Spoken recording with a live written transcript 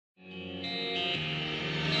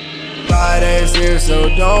Friday's here, so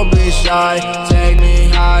don't be shy. Take me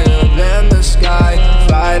higher than the sky.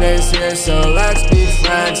 Friday's here, so let's be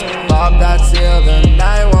friends. Pop that seal, the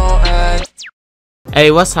night won't end.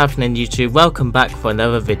 Hey, what's happening YouTube? Welcome back for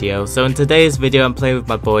another video. So in today's video I'm playing with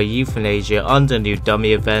my boy Euthanasia on the new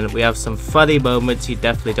dummy event. We have some funny moments you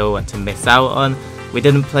definitely don't want to miss out on. We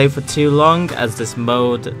didn't play for too long as this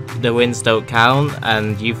mode, the wins don't count,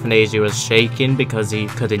 and Euthanasia was shaking because he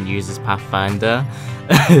couldn't use his Pathfinder.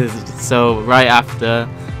 So right after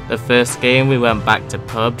the first game we went back to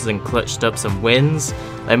pubs and clutched up some wins.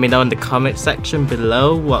 Let me know in the comment section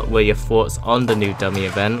below what were your thoughts on the new dummy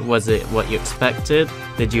event. Was it what you expected?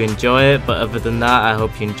 Did you enjoy it? But other than that, I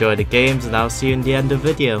hope you enjoy the games and I'll see you in the end of the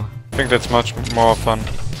video. I think that's much more fun.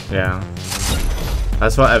 Yeah,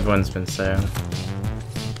 that's what everyone's been saying.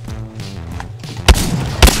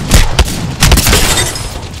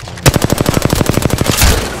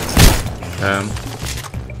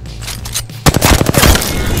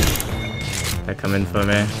 They're coming for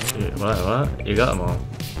me. What? You got them all?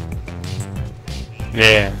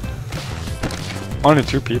 Yeah. Only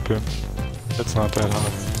 2 people. That's not that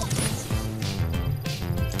hard.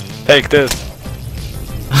 Take this!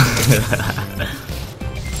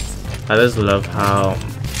 I just love how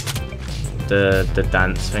the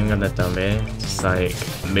dance thing on the dummy just like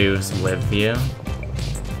moves with you.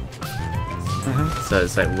 So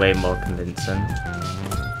it's like way more convincing.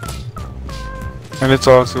 And it's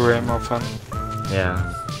also way more fun. Yeah.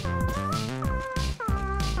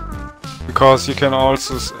 Because you can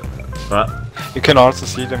also What? you can also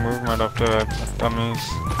see the movement of the dummies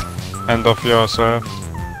and of yourself.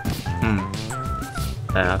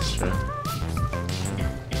 Yeah, that's true.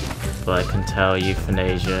 But I can tell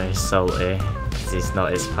Euthanasia is salty because he's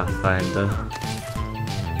not his Pathfinder.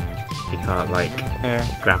 He can't like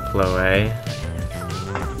grapple away.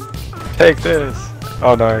 Take this!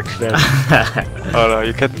 Oh no, actually. Oh no,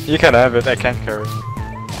 you can have it. I can't carry it.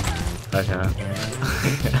 Okay.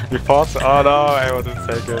 You fought? Oh no, I wasn't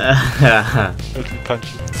take it. I didn't punch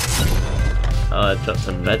you. Oh, I dropped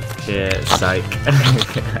a medkit. Psych.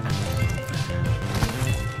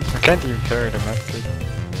 I can't even carry the medkit.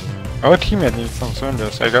 Our teammate needs some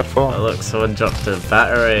cylinders. I got 4. Oh look, someone dropped a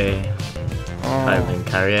battery. Oh. I didn't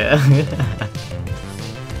carry it.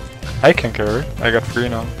 I can carry it. I got 3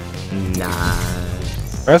 now.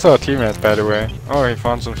 Nice. Where's our teammate, by the way? Oh, he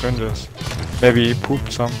found some cylinders. Maybe he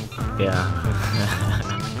pooped some. Yeah.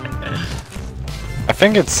 I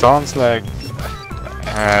think it sounds like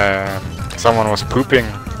someone was pooping.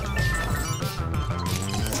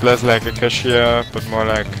 It's less like a cashier, but more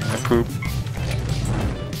like a poop.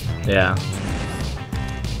 Yeah.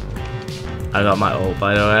 I got my ult,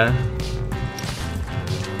 by the way.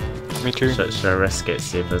 Me too. Should I risk it?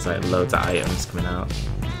 See if there's like loads of items coming out.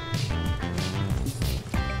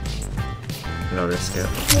 No, risk it.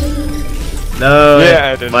 No!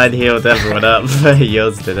 Yeah, I did. Mine healed everyone up.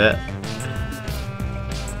 Yours did it.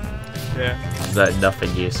 Yeah. It's like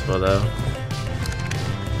nothing useful though.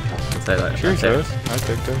 I'll take that. Sure, I take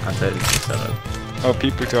that. I'll take 7. Oh,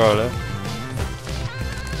 people to our left.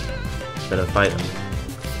 Better fight them.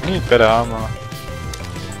 I need better armor.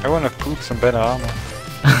 I wanna poop some better armor.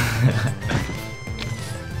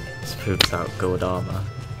 This poops out gold armor.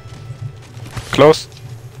 Close.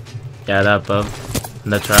 Yeah, they're above.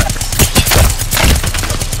 In the tracks.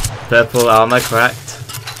 Purple armor cracked.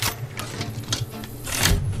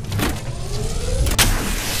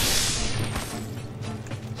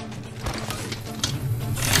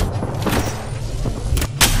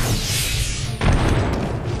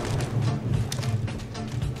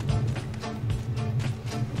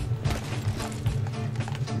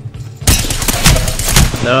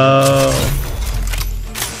 No.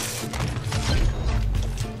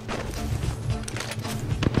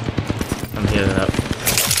 I'm healing up.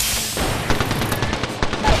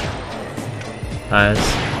 Nice.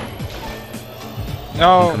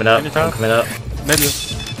 No. I'm coming up. I'm coming up. Middle.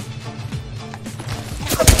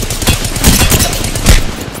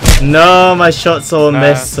 No, my shots all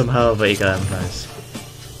missed somehow, but you got him. Nice.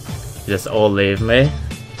 You just all leave me.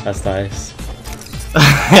 That's nice.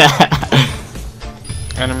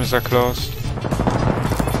 Enemies are close.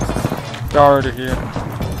 They're already here.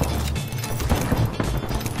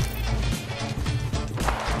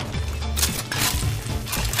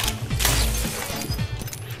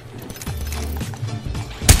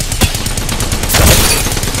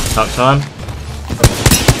 Knocked one.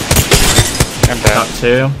 I'm dead. Knocked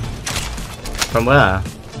 2. From where?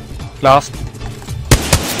 Last.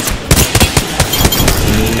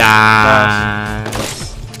 Nice.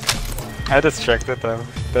 I distracted them.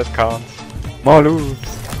 That counts. More loot.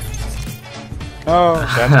 Oh,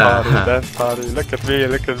 dance party. Look at me,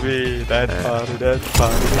 dance party.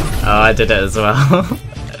 Oh, I did it as well.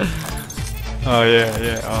 Oh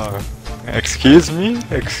yeah. Oh, excuse me.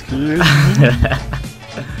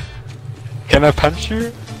 Can I punch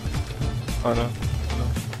you? Oh no.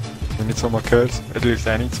 We need some more kills. At least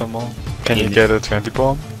I need some more. Can you get a 20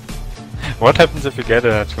 bomb? What happens if you get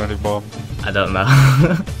a 20 bomb? I don't know.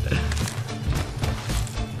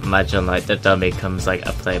 Imagine like the dummy comes like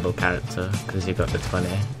a playable character because you got the 20.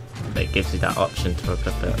 It gives you that option to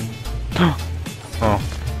equip it. Oh,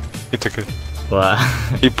 he took it. What?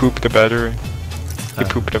 He pooped the battery. He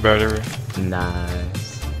pooped the battery.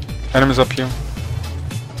 Nice. Enemies up here.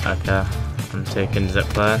 Okay, I'm taking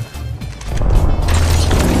zipline.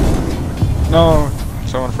 No,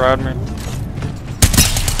 someone fried me.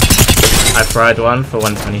 I fried one for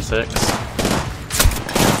 126.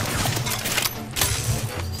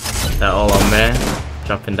 They're all on me,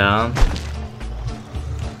 dropping down.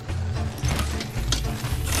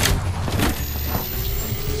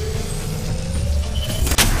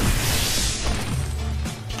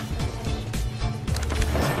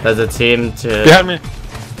 There's a team to... Behind me!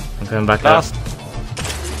 I'm coming back Last. up.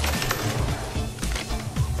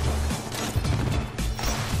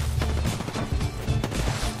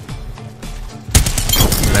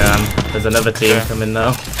 Man, there's another team coming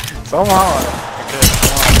now. Somehow. Okay,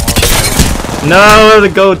 come on. No, the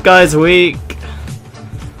gold guy's weak.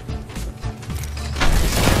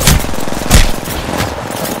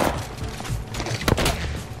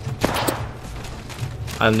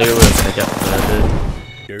 I knew we were gonna get murdered.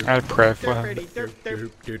 I pray for him.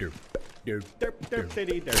 You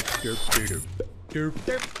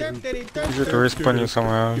should respawn you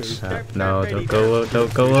somewhere else. No, don't go up,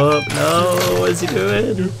 don't go up. No, what is he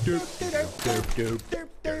doing?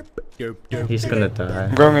 He's gonna die.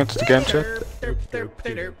 I'm going into the game chat.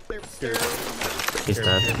 He's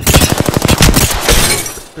dead.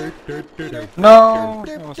 No!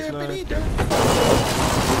 I was late.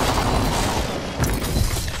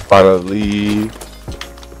 Finally,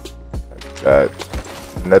 got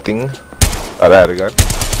nothing. Oh, I had a gun.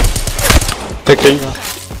 Take it.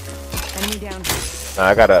 Nah,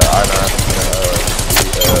 I got a R9.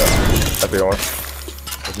 A bigger one.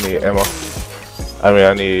 Just need ammo.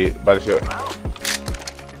 I need body shield.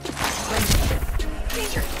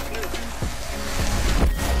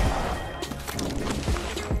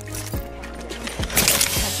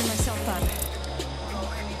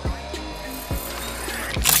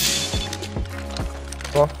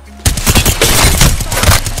 Come on.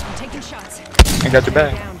 I'm taking shots. I got your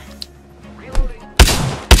back. Reloading.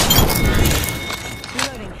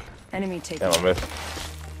 Enemy taken. Damn, I missed.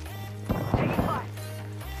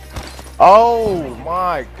 Oh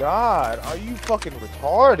my god, are you fucking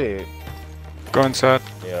retarded? Go inside.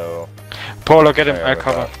 Yo. Polo, get him. Yeah, I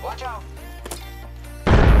cover.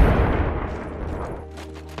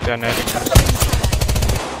 They're netting.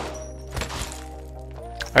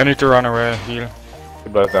 I need to run away. Heal. He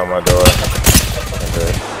buzzed down my door.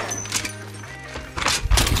 Okay.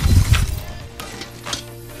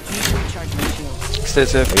 Need to recharge my shields. Stay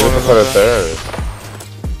safe. He looking for the third.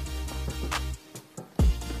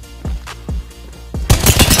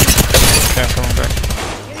 Okay, I'm coming back.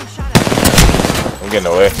 Getting shot at. I'm getting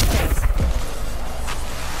away.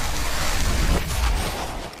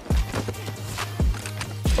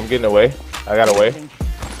 I'm getting away. I got away.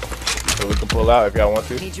 So we can pull out if y'all want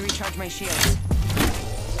to. Need to recharge my shields.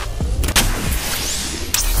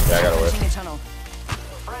 Yeah, I got away. Reaching a tunnel.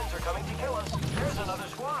 Friends are coming to kill us. Here's another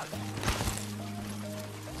squad.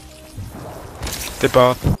 They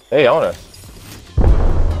both. Hey, on us.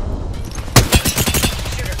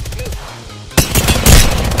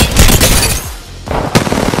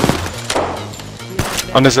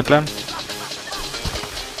 On the zipline.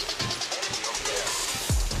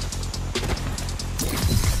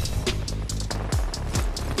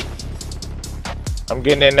 I'm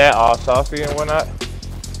getting in that all saucy and whatnot.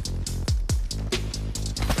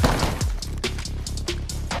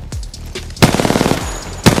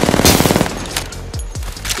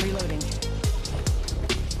 Reloading.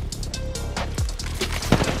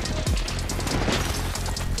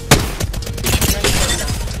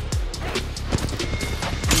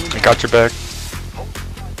 I got your back.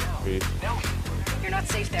 You're not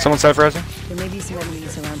safe there. Someone side rising. There may be some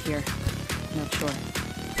enemies around here. Not sure.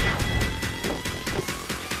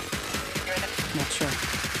 Not sure.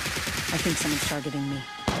 I think someone's targeting me.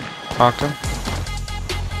 Marked him.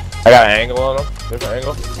 I got an angle on him. Different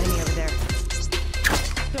angle. Enemy over there.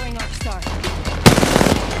 Throwing off star.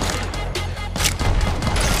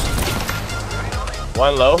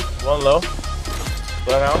 One low. One low.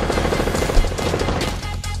 Blood out.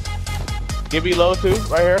 Give me low too,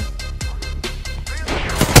 right here.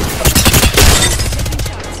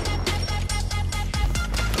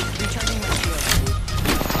 Recharging my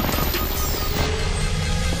shield.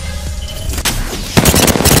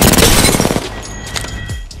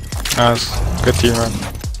 Nice. Good team, man.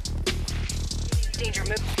 Danger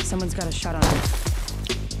move. Someone's got a shot on him.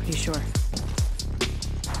 Pretty sure.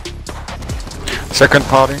 Second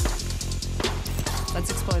party. Let's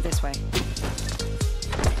explore this way.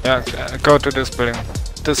 Yeah, go to this building.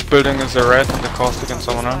 This building is a red, the caustic and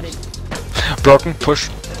someone else. Spotted. Broken, push.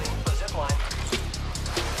 Zip line.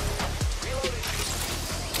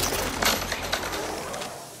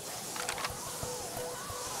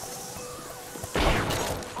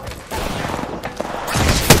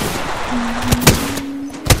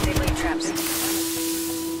 They laid traps.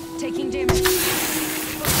 Taking damage.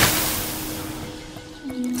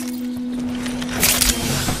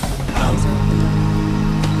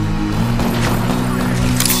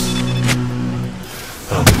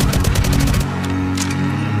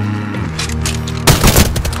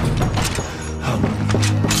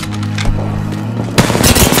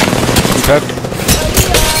 Dead.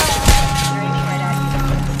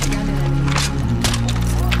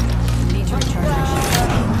 Need to recharge my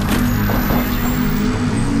shield.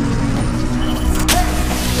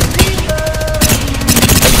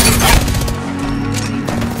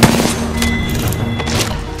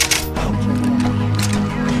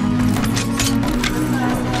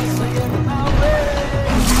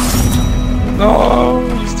 No,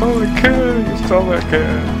 you stole the kill. You stole the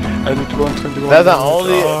kill. I did 121. That's the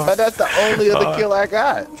only, Oh, but that's the only other kill I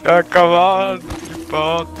got. yeah, come on. You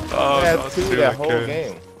bought. Oh, I had no, two steal that the whole kill.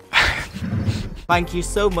 game. Thank you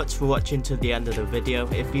so much for watching to the end of the video.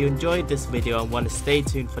 If you enjoyed this video and want to stay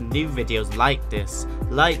tuned for new videos like this,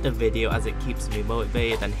 like the video as it keeps me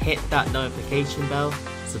motivated and hit that notification bell,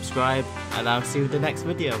 subscribe, and I'll see you in the next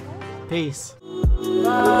video. Peace.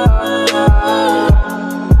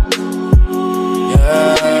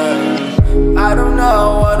 I don't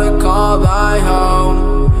know what to call my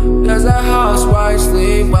home. There's a house where I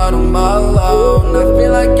sleep, but I'm alone. I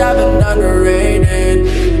feel like I've been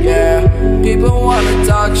underrated.